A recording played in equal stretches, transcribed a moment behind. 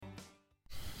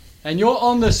And you're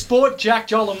on the sport. Jack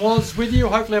Jolan was with you.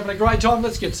 Hopefully having a great time.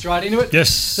 Let's get straight into it.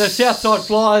 Yes. The Southside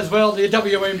Flyers, well, the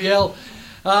WNBL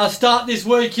start this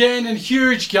weekend, and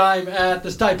huge game at the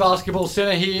State Basketball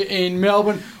Centre here in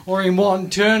Melbourne or in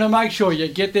Turner. Make sure you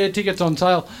get their tickets on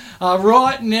sale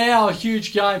right now. A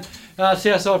huge game.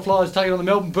 Southside Flyers taking on the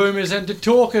Melbourne Boomers, and to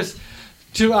talk us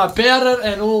about it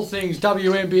and all things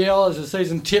WNBL as the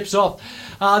season tips off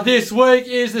this week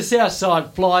is the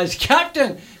Southside Flyers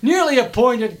captain, newly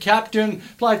appointed captain,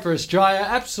 played for Australia,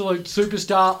 absolute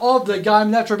superstar of the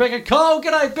game. That's Rebecca Cole.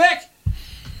 G'day, Beck.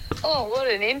 Oh, what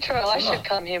an intro. I should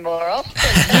come here more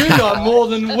often. You are more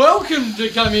than welcome to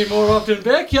come here more often,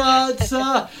 Beck. It's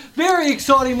a very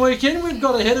exciting weekend we've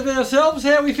got ahead of ourselves.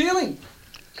 How are we feeling?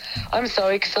 I'm so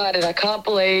excited. I can't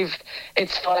believe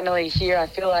it's finally here. I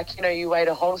feel like, you wait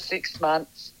a whole 6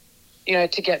 months,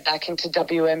 to get back into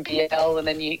WNBL, and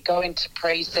then you go into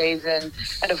pre-season.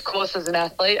 And, of course, as an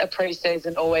athlete, a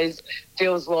pre-season always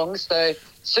feels long. So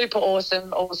super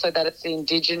awesome also that it's the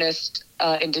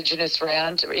Indigenous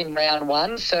round in round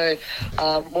one. So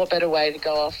what better way to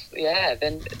go off,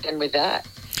 than with that.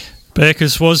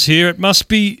 Becca's was here. It must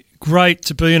be great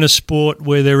to be in a sport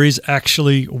where there is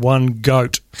actually one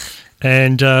GOAT.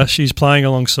 And she's playing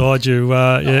alongside you.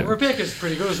 Yeah. Rebecca's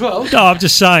pretty good as well. No, I'm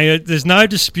just saying, there's no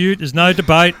dispute, there's no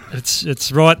debate.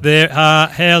 It's right there.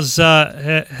 How is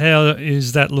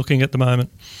that looking at the moment?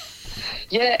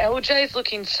 Yeah, LJ's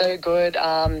looking so good.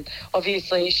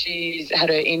 Obviously, she's had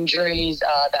her injuries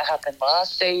that happened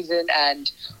last season,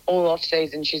 and all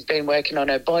off-season she's been working on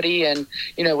her body and,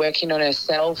 working on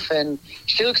herself, and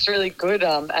she looks really good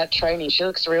at training. She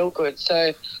looks real good.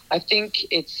 So I think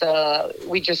it's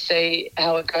we just see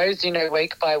how it goes,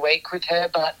 week by week with her.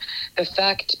 But the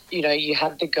fact, you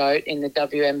have the GOAT in the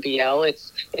WNBL,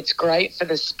 it's great for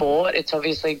the sport. It's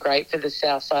obviously great for the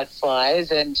Southside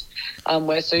Flyers, and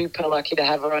we're super lucky to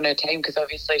have her on her team because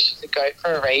obviously she's a GOAT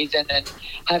for a reason, and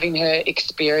having her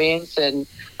experience and,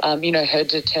 her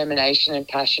determination and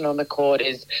passion on the court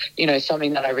is,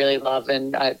 something that I really love,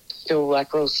 and I feel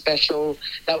like real special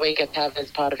that we get to have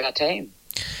as part of our team.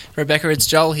 Rebecca, it's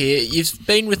Joel here. You've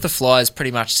been with the Flyers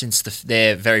pretty much since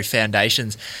their very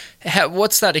foundations.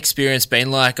 What's that experience been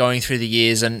like going through the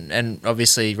years and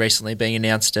obviously recently being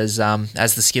announced as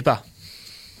the skipper?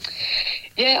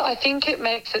 Yeah, I think it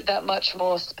makes it that much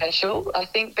more special. I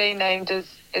think being named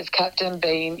as captain,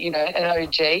 being, an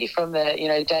OG from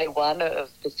the, day one of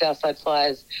the Southside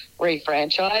Flyers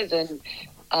re-franchise, and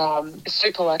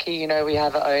super lucky, we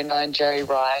have our own Jerry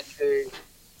Ryan who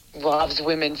loves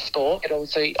women's sport. It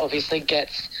also obviously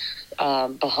gets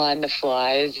behind the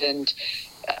Flyers, and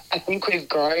I think we've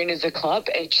grown as a club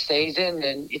each season,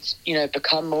 and it's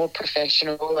become more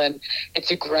professional, and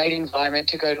it's a great environment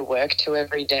to go to work to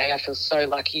every day. I feel so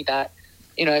lucky that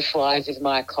Flyers is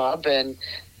my club, and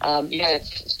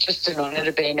it's just an honour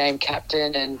to be named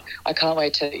captain, and I can't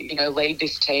wait to lead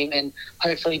this team and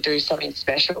hopefully do something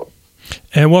special.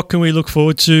 And what can we look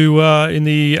forward to in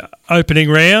the opening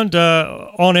round,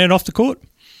 on and off the court?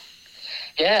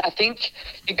 Yeah, I think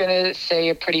you're going to see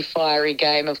a pretty fiery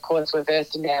game. Of course, we're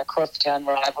versing our crosstown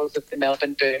rivals of the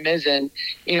Melbourne Boomers, and,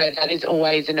 that is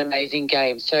always an amazing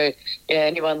game. So,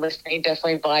 anyone listening,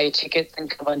 definitely buy your tickets and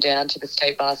come on down to the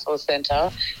State Basketball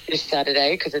Centre this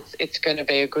Saturday because it's going to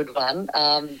be a good one.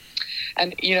 And,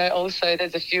 also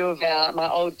there's a few of my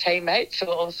old teammates who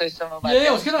are also some of my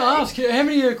I was going to ask, how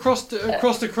many are crossed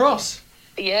across?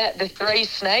 Yeah, the 3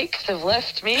 snakes have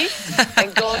left me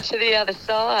and gone to the other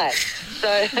side.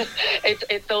 So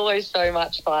it's always so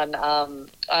much fun. I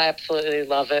absolutely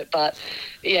love it. But,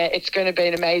 it's going to be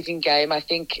an amazing game. I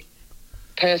think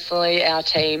personally our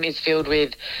team is filled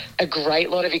with a great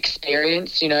lot of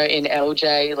experience, in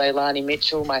LJ, Leilani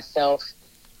Mitchell, myself,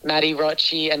 Maddie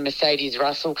Rochi and Mercedes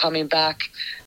Russell coming back.